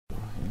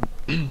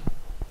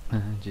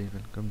Ji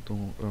welcome to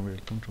our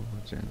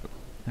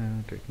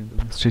channel technical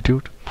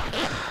institute.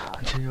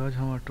 जी आज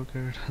हम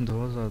AutoCAD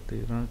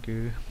 2013 के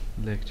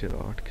लेक्चर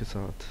 8 के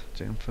साथ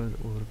चैम्फर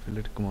और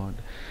फिलेट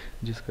कमांड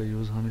जिसका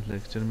यूज़ हम इस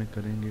लेक्चर में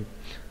करेंगे,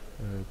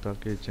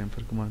 ताकि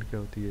चैम्फर कमांड क्या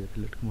होती है,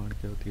 फिलेट कमांड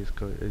क्या होती है,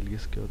 इसका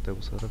एलियस क्या होता है,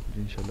 वो सारा कुछ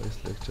इंशाल्लाह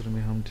इस लेक्चर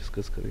में हम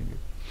डिस्कस करेंगे।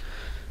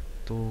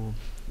 तो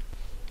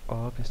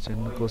आप इस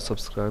चैनल को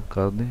सब्सक्राइब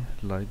कर दें,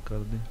 लाइक कर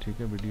दें, ठीक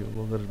है। वीडियो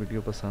को अगर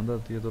वीडियो पसंद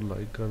आती है तो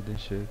लाइक कर दें,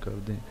 शेयर कर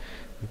दें।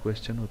 कोई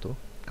क्वेश्चन हो तो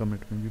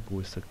कमेंट में भी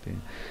पूछ सकते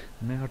हैं।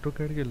 मैं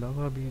ऑटोकैड के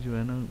अलावा भी जो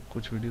है ना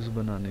कुछ वीडियोस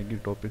बनाने की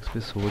टॉपिक्स पे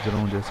सोच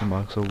रहा हूँ, जैसे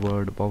marks of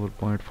word, power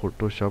point,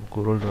 Photoshop,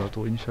 Corel Draw.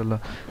 तो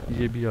इंशाल्लाह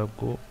ये भी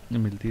आपको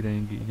मिलती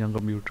रहेंगी। या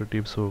कंप्यूटर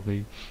टिप्स हो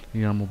गई,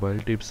 या मोबाइल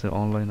टिप्स,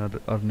 ऑनलाइन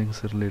अर्निंग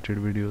से रिलेटेड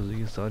वीडियोज़,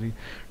 ये सारी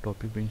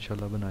टॉपिक पे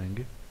इंशाल्लाह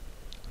बनाएंगे।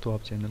 तो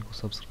आप चैनल को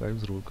सब्सक्राइब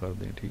ज़रूर कर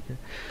दें, ठीक है।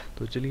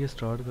 तो चलिए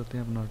स्टार्ट करते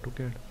हैं अपना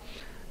ऑटोकैड।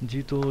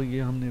 जी तो ये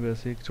हमने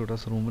वैसे एक छोटा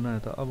सा रूम बनाया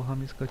था। अब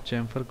हम इसका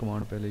चैम्फर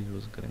कमांड पहले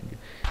यूज़ करेंगे।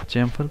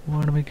 चैम्फर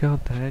कमांड में क्या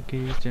होता है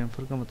कि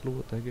चैम्फर का मतलब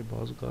होता है कि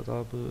बाज़ औक़ात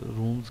आप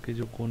रूम्स के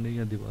जो कोने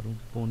या दीवारों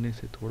के कोने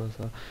से थोड़ा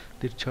सा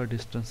तिरछा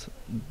डिस्टेंस,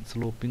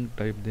 स्लोपिंग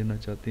टाइप देना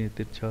चाहते हैं,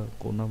 तिरछा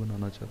कोना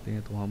बनाना चाहते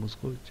हैं, तो हम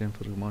उसको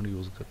चैम्फर कमांड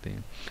यूज़ करते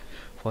हैं।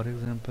 फॉर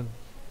एग्ज़ाम्पल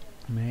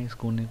मैं इस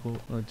कोने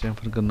को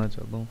चैम्फर करना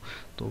चाहता हूँ,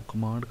 तो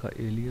कमांड का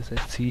एलियस है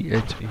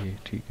CHA,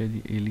 ठीक है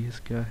जी। एलियस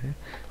क्या है?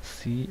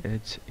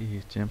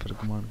 CHA। चैम्फर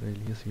कमांड का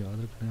एलियस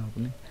याद रखना है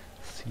आपने,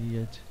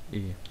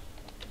 CHA।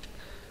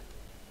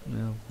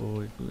 मैं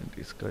आपको एक मिनट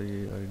इसका ये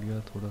आइडिया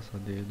थोड़ा सा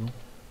दे दूँ।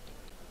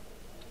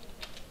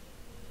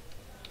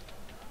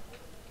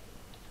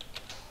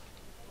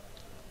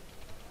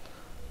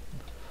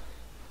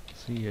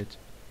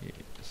 CHA,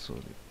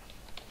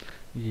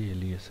 सॉरी, ये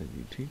एलियस है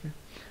जी, ठीक है।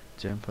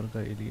 चैम्फर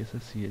का एलियस है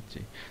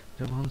CHA।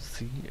 जब हम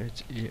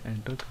CHA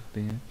एंटर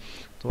करते हैं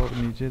तो आप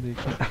नीचे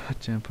देखिए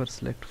चैम्फर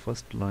सेलेक्ट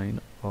फर्स्ट लाइन,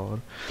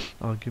 और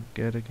आगे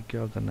कह रहे कि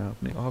क्या करना है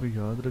आपने। आप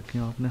याद रखें,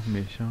 आपने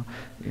हमेशा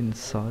इन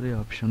सारे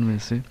ऑप्शन में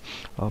से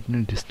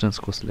आपने डिस्टेंस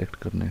को सिलेक्ट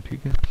करना है,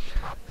 ठीक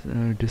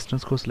है।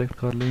 डिस्टेंस को सिलेक्ट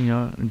कर लें,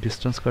 या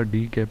डिस्टेंस का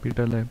D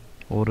कैपिटल है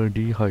और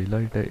D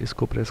हाईलाइट है,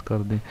 इसको प्रेस कर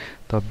दें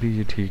तब भी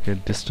ये ठीक है,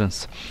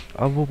 डिस्टेंस।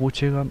 अब वो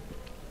पूछेगा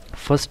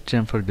first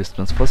chamfer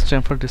distance. First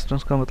chamfer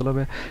distance का मतलब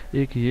है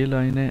एक ये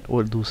लाइन है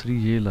और दूसरी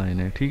ये लाइन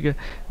है, ठीक है।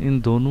 इन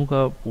दोनों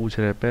का पूछ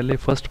रहा है। पहले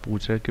फर्स्ट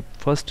पूछ रहा है कि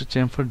फर्स्ट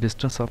चैम्फर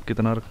डिस्टेंस आप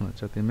कितना रखना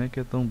चाहते हैं। मैं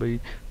कहता हूँ भाई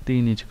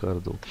 3 इंच कर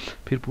दो।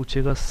 फिर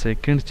पूछेगा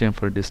second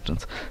chamfer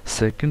distance.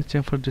 Second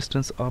chamfer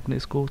distance आपने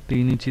इसको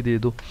 3 इंच ही दे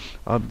दो।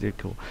 अब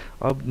देखो,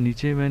 अब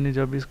नीचे मैंने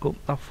जब इसको,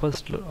 अब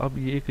फर्स्ट, अब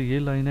ये एक ये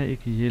लाइन है,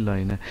 एक ये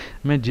लाइन है,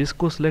 मैं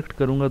जिसको सिलेक्ट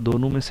करूँगा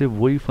दोनों में से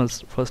वही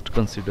फर्स्ट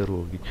कंसिडर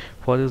होगी।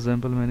 फॉर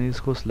एग्जांपल मैंने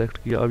इसको सिलेक्ट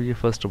किया, अब ये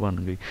फर्स्ट बन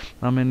गई।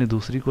 अब मैंने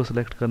दूसरी को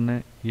सिलेक्ट करना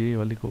है, ये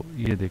वाली को,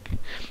 ये देखें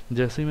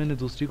जैसे ही मैंने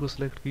दूसरी को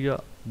सिलेक्ट किया,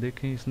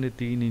 देखें इसने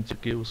 3 इंच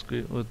के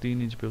उसके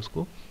 3 इंच पे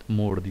उसको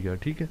मोड़ दिया,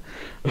 ठीक है।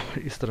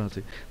 इस तरह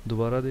से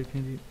दोबारा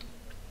देखें जी,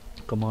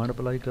 कमांड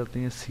अप्लाई करते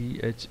हैं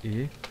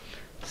CHA,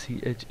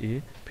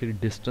 फिर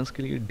डिस्टेंस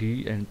के लिए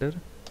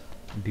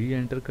D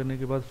एंटर करने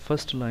के बाद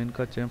फर्स्ट लाइन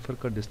का चैम्फर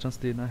का डिस्टेंस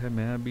देना है।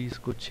 मैं अभी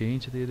इसको 6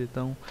 इंच दे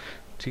देता हूँ,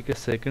 ठीक है।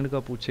 सेकंड का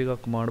पूछेगा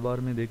कमांड बार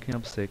में, देखें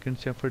अब सेकंड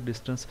चैम्फर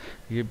डिस्टेंस,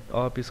 ये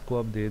आप इसको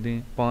आप दे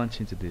दें 5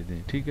 इंच दे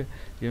दें, ठीक है।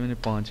 ये मैंने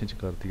 5 इंच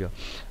कर दिया।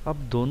 अब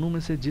दोनों में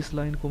से जिस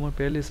लाइन को मैं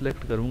पहले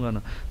सिलेक्ट करूँगा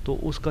ना, तो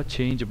उसका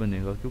 6 इंच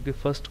बनेगा, क्योंकि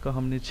फर्स्ट का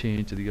हमने 6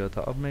 इंच दिया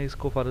था। अब मैं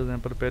इसको फॉर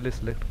एग्जांपल पहले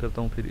सिलेक्ट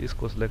करता हूँ, फिर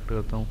इसको सिलेक्ट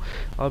करता हूँ।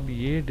 अब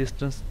ये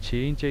डिस्टेंस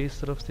 6 इंच है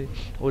इस तरफ से,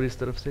 और इस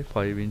तरफ से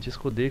 5 इंच।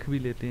 इसको देख भी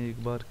लेते हैं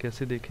एक बार,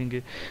 कैसे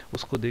देखेंगे।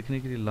 उसको देखने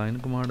के लिए लाइन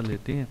कमांड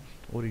लेते हैं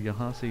और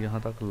यहाँ से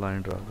यहाँ तक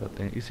लाइन ड्रा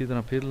करते हैं। इसी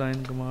तरह फिर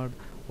लाइन कमांड,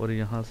 और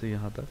यहाँ से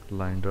यहाँ तक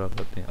लाइन ड्रा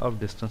करते हैं। अब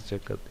डिस्टेंस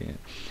चेक करते हैं।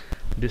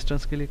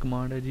 डिस्टेंस के लिए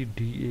कमांड है जी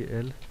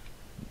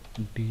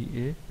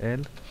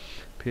DAL,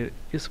 फिर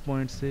इस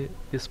पॉइंट से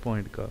इस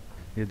पॉइंट का,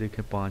 ये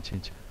देखें 5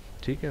 इंच,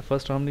 ठीक है।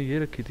 फर्स्ट हमने ये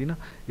रखी थी ना,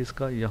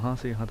 इसका यहाँ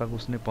से यहाँ तक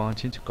उसने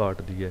 5 इंच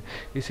काट दिया है।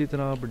 इसी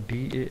तरह अब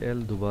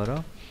DAL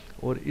दोबारा,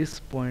 और इस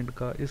पॉइंट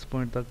का इस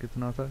पॉइंट तक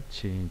कितना था,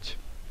 6 इंच।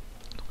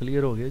 तो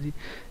क्लियर हो गया जी।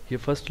 ये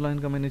फर्स्ट लाइन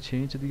का मैंने 6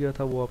 इंच दिया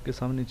था, वो आपके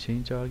सामने 6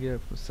 इंच आ गया।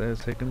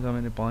 सेकंड का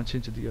मैंने 5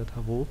 इंच दिया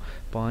था, वो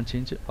 5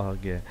 इंच आ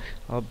गया है।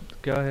 अब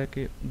क्या है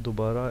कि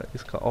दोबारा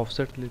इसका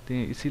ऑफसेट लेते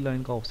हैं, इसी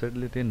लाइन का ऑफसेट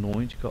लेते हैं,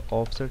 9 इंच का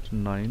ऑफसेट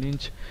 9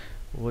 इंच,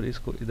 और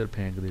इसको इधर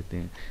फेंक देते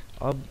हैं।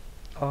 अब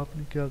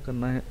आपने क्या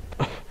करना है,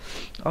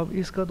 अब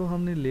इसका तो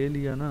हमने ले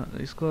लिया ना,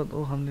 इसका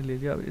तो हमने ले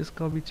लिया, अब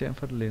इसका भी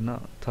चैम्फर लेना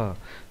था।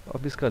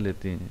 अब इसका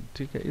लेते हैं,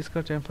 ठीक है।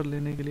 इसका चैम्फर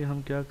लेने के लिए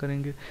हम क्या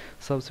करेंगे,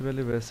 सबसे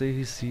पहले वैसे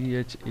ही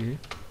CHA,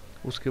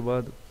 उसके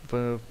बाद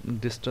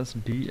distance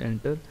D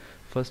enter,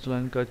 first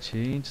line का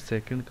 6 इंच,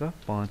 सेकंड का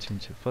 5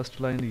 इंच। फर्स्ट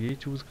लाइन ये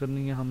चूज़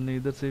करनी है हमने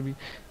इधर से भी,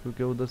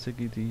 क्योंकि उधर से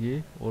की थी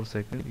ये, और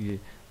सेकंड ये।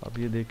 अब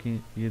ये देखें,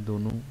 ये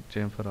दोनों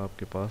चैम्फर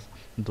आपके पास,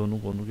 दोनों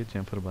कोनों के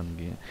चैम्फर बन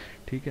गए हैं,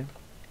 ठीक है।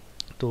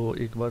 तो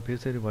एक बार फिर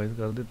से रिवाइज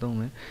कर देता हूँ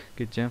मैं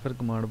कि चैम्फर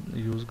कमांड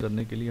यूज़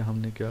करने के लिए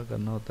हमने क्या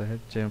करना होता है।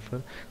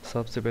 चैम्फर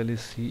सबसे पहले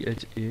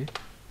CHA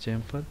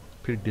चैम्फर,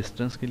 फिर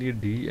डिस्टेंस के लिए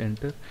डी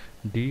एंटर।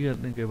 डी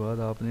करने के बाद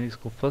आपने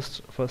इसको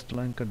फर्स्ट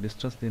लाइन का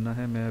डिस्टेंस देना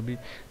है। मैं अभी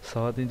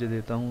 7 इंच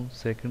देता हूँ,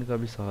 सेकंड का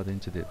भी 7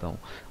 इंच देता हूँ।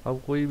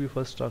 अब कोई भी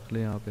फर्स्ट रख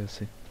लें आप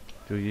ऐसे,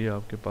 तो ये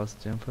आपके पास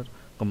चैम्फर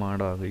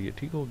कमांड आ गई है।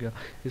 ठीक हो गया।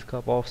 इसका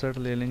आप ऑफसेट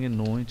ले लेंगे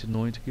 9 इंच।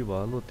 9 इंच की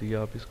वाल होती है,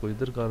 आप इसको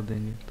इधर कर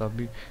देंगे तब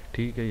भी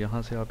ठीक है।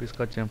 यहाँ से आप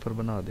इसका चैम्फर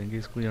बना देंगे,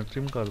 इसको यहाँ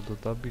ट्रिम कर दो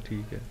तब भी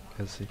ठीक है।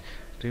 ऐसे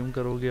ट्रिम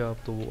करोगे आप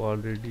तो वो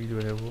ऑलरेडी जो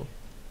है वो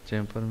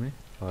चैम्फर में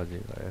आ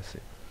जाएगा ऐसे।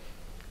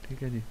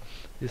 ठीक है जी,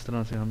 इस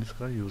तरह से हम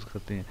इसका यूज़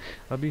करते हैं।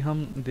 अभी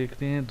हम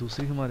देखते हैं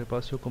दूसरी हमारे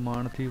पास जो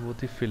कमांड थी वो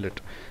थी फिलेट।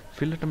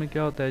 फिलेट में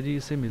क्या होता है जी,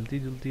 इससे मिलती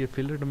जुलती है।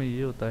 फिलेट में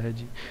ये होता है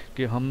जी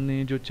कि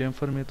हमने जो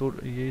चैम्फर में तो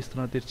ये इस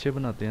तरह तिरछे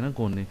बनाते हैं ना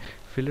कोने,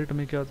 फिलेट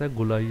में क्या होता है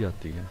गुलाई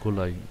आती है,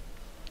 गुलाई।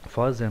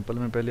 फॉर एग्जांपल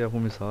मैं पहले आपको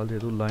मिसाल दे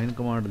दूँ। लाइन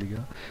कमांड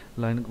लिया,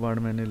 लाइन कमांड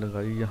मैंने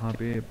लगाई यहाँ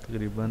पे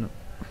तकरीबन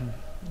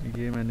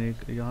ये मैंने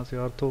एक यहाँ से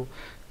आर्थो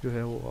जो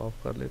है वो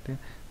ऑफ कर लेते हैं।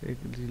 एक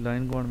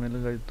लाइन कमांड मैंने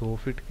लगाई 2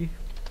 फीट की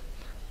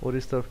और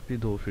इस तरफ भी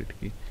 2 फीट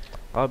की।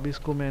 अब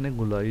इसको मैंने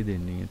गुलाई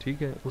देनी है।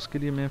 ठीक है, उसके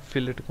लिए मैं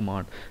फिलेट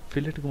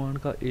कमांड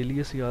का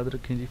एलियस याद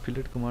रखें जी।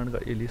 फिलेट कमांड का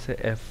एलियस है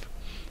एफ।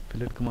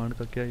 फिलेट कमांड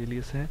का क्या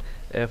एलियस है,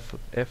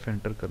 एफ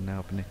एंटर करना है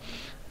आपने,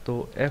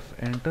 तो एफ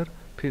एंटर।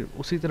 फिर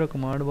उसी तरह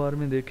कमांड बार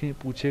में देखें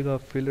पूछेगा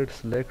फिलेट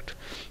सेलेक्ट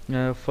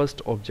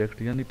फर्स्ट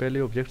ऑब्जेक्ट, यानी पहले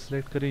ऑब्जेक्ट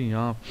सेलेक्ट करें।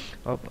 यहाँ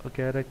अब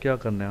कह रहा है क्या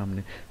करना है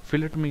हमने।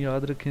 फिलेट में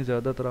याद रखें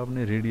ज़्यादातर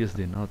आपने रेडियस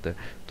देना होता है,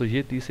 तो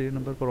ये तीसरे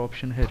नंबर पर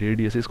ऑप्शन है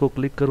रेडियस। इसको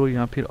क्लिक करो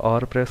या फिर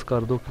आर प्रेस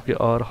कर दो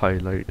क्योंकि आर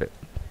हाईलाइट है।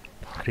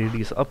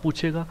 रेडियस अब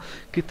पूछेगा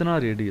कितना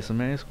रेडियस,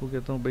 मैं इसको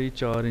कहता हूँ भाई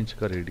 4 इंच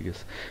का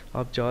रेडियस।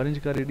 अब 4 इंच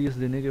का रेडियस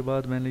देने के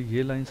बाद मैंने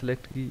ये लाइन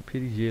सेलेक्ट की,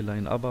 फिर ये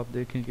लाइन। अब आप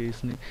देखें कि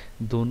इसने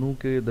दोनों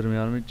के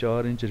दरमियान में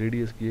 4 इंच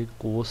रेडियस की एक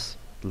कोस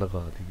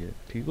लगा दी है।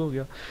 ठीक हो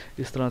गया,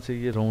 इस तरह से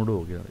ये राउंड हो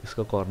गया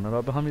इसका कॉर्नर।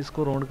 अब हम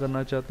इसको राउंड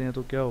करना चाहते हैं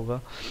तो क्या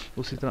होगा,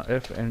 उसी तरह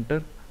F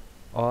enter,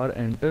 are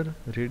enter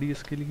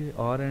radius के लिए,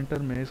 आर एंटर।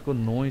 मैं इसको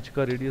 9 इंच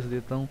का रेडियस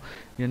देता हूँ,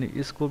 यानी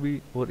इसको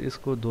भी और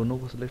इसको दोनों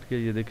को सिलेक्ट किया,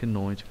 ये देखें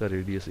 9 इंच का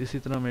रेडियस। इसी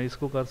तरह मैं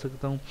इसको कर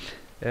सकता हूँ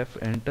एफ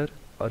एंटर,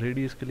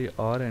 रेडियस के लिए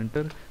आर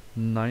एंटर,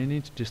 9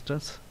 इंच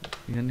डिस्टेंस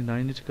यानी 9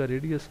 इंच का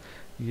रेडियस,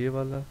 ये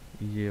वाला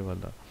ये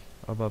वाला।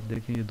 अब आप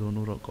देखें ये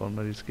दोनों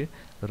कॉर्नर इसके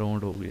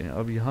राउंड हो गए हैं।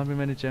 अब यहाँ पे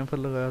मैंने चैम्फर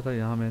लगाया था,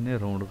 यहाँ मैंने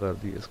राउंड कर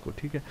दिया इसको।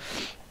 ठीक है,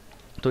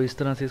 तो इस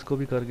तरह से इसको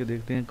भी करके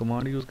देखते हैं।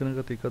 कमांड यूज़ करने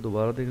का तरीका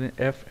दोबारा देख रहे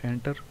हैं। F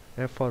enter,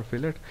 F for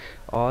fillet,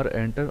 are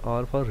enter,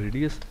 are for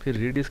radius. फिर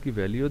रेडियस की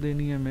वैल्यू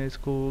देनी है, मैं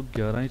इसको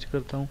 11 इंच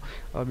करता हूँ।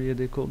 अब ये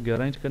देखो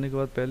 11 इंच करने के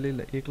बाद पहले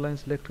एक लाइन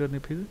सेलेक्ट करनी,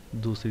 फिर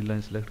दूसरी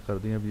लाइन सेलेक्ट कर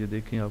दी। अब ये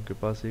देखें आपके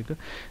पास एक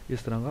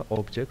इस तरह का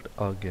ऑब्जेक्ट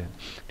आ गया है।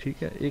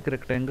 ठीक है, एक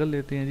रेक्टेंगल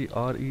लेते हैं जी,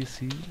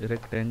 REC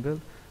रेक्टेंगल।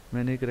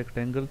 मैंने एक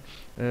रेक्टेंगल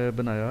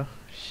बनाया,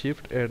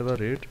 shift at the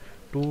rate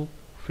 2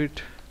 feet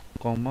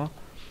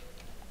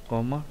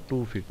comma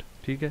 2 feet.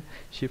 ठीक है,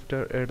 shift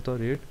at the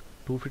rate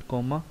 2 feet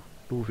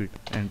 2 feet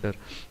enter.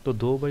 तो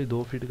 2 बाई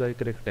 2 फीट का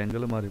एक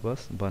रेक्टेंगल हमारे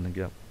पास बन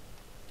गया।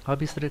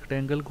 अब इस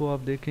रेक्टेंगल को आप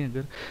देखें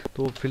अगर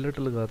तो फिलेट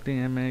लगाते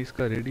हैं, मैं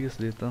इसका रेडियस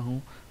देता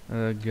हूँ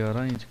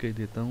 11 इंच का ही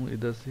देता हूँ,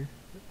 इधर से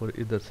और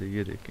इधर से।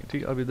 ये देखें,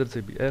 ठीक। अब इधर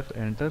से भी F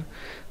enter,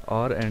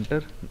 are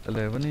enter,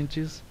 11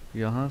 inches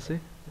यहाँ से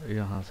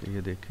यहाँ से।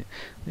 ये देखें,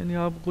 यानी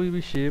आप कोई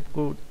भी शेप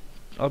को,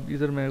 अब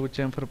इधर मैं वो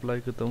चैम्फर अप्लाई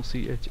करता हूँ,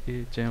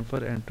 CHA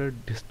चैम्फर एंटर,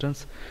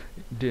 डिस्टेंस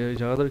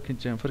याद रखें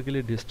चैम्फर के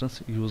लिए डिस्टेंस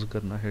यूज़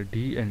करना है।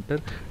 D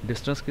एंटर,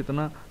 डिस्टेंस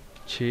कितना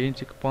 6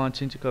 इंच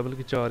 5 इंच का,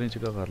 बल्कि 4 इंच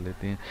का कर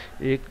लेते हैं,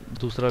 एक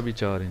दूसरा भी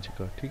 4 इंच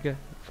का। ठीक है,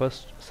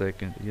 फर्स्ट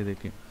सेकंड, ये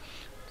देखें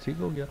ठीक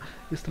हो गया।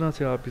 इस तरह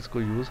से आप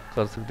इसको यूज़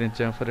कर सकते हैं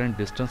चैम्फर एंड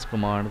डिस्टेंस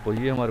कमांड को।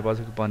 ये हमारे पास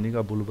एक पानी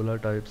का बुलबुला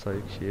टाइप सा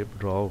एक शेप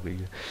ड्रा हो गई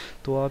है,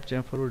 तो आप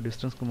चैम्फर और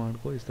डिस्टेंस कमांड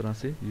को इस तरह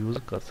से यूज़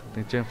कर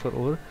सकते हैं, चैम्फर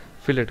और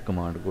फिलेट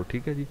कमांड को।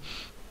 ठीक है जी,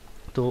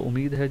 तो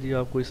उम्मीद है जी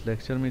आपको इस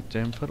लेक्चर में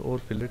चैम्फर और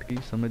फिलेट की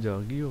समझ आ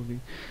गई होगी।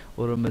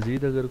 और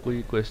मज़ीद अगर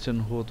कोई क्वेश्चन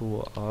हो तो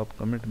वो आप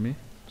कमेंट में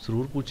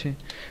ज़रूर पूछें।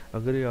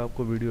 अगर ये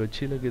आपको वीडियो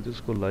अच्छी लगे तो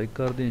इसको लाइक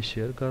कर दें,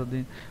 शेयर कर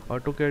दें।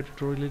 ऑटोकैड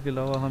ट्यूटोरियल के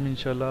अलावा हम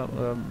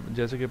इंशाल्लाह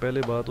जैसे कि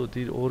पहले बात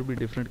होती है और भी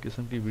डिफरेंट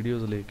किस्म की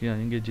वीडियोस लेके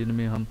आएंगे,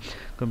 जिनमें हम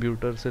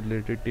कंप्यूटर से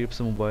related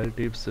tips, mobile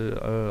tips,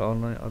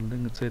 online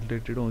earning से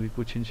रिलेटेड होंगी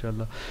कुछ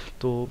इंशाल्लाह।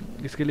 तो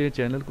इसके लिए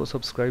चैनल को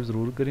सब्सक्राइब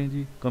ज़रूर करें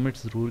जी,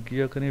 कमेंट्स ज़रूर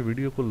किया करें,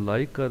 वीडियो को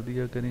लाइक कर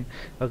दिया करें।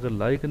 अगर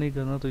लाइक नहीं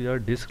करना तो यार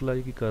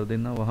डिसलाइक ही कर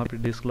देना, वहाँ पर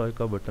डिसलाइक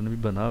का बटन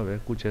भी बना हुआ है।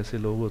 कुछ ऐसे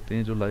लोग होते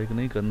हैं जो लाइक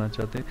नहीं करना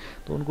चाहते,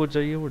 तो उनको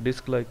चाहिए वो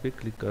डिसलाइक पे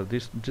क्लिक कर दे,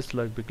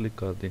 डिसलाइक पे क्लिक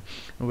कर दें।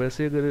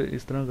 वैसे अगर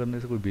इस तरह करने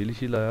से कोई बिल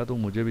शील आया तो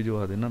मुझे भी जो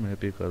आ देना, मैं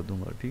पे कर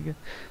दूंगा। ठीक है,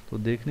 तो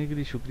देखने के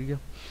लिए शुक्रिया।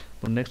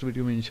 और नेक्स्ट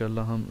वीडियो में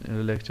इंशाल्लाह हम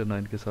लेक्चर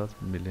 9 के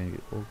साथ मिलेंगे।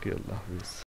 ओके, अल्लाह हाफिज़।